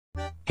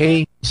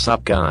Hey,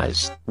 sup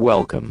guys,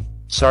 welcome.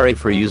 Sorry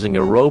for using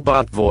a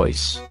robot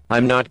voice.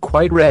 I'm not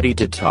quite ready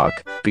to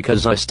talk,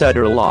 because I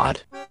stutter a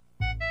lot.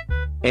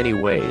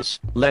 Anyways,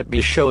 let me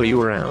show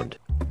you around.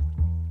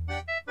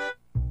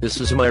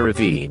 This is my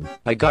ravine.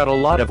 I got a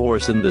lot of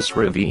ores in this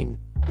ravine.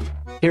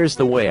 Here's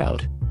the way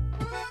out.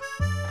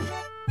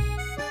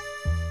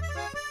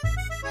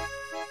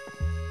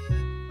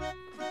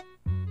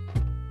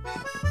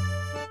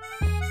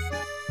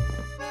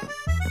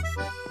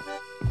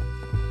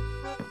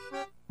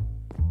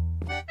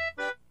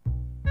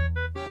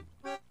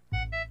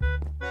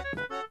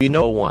 You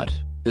know what?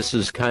 This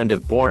is kind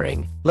of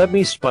boring. Let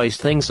me spice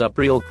things up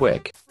real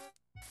quick.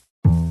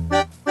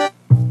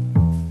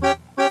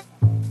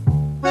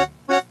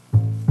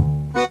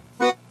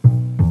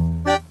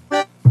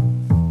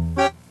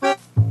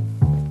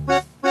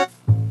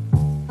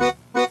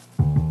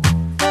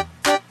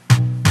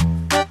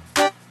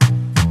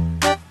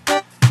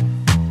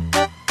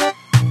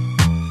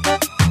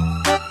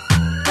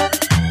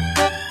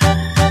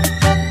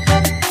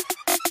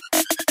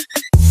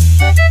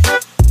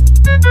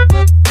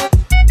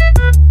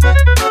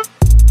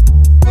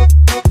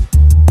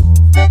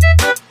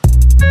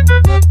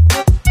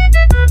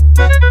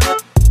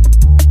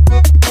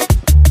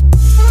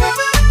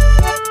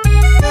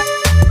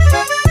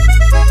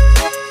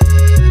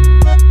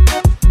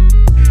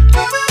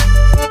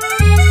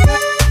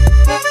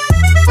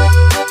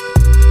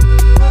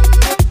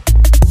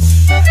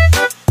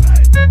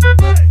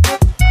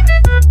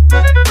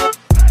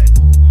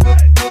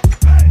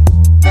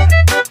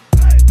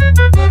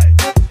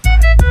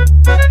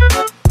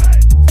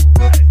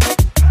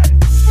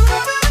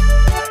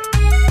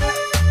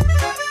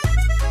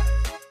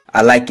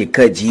 I like it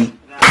cut, G.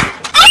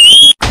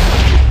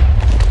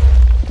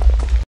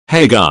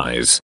 Hey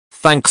guys,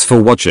 thanks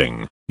for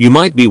watching. You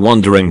might be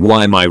wondering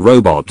why my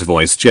robot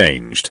voice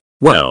changed.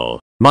 Well,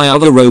 my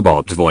other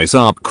robot voice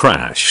app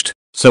crashed,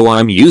 so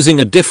I'm using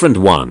a different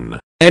one.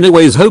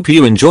 Anyways, hope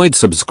you enjoyed.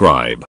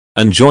 Subscribe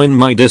and join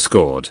my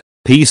Discord.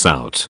 Peace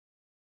out.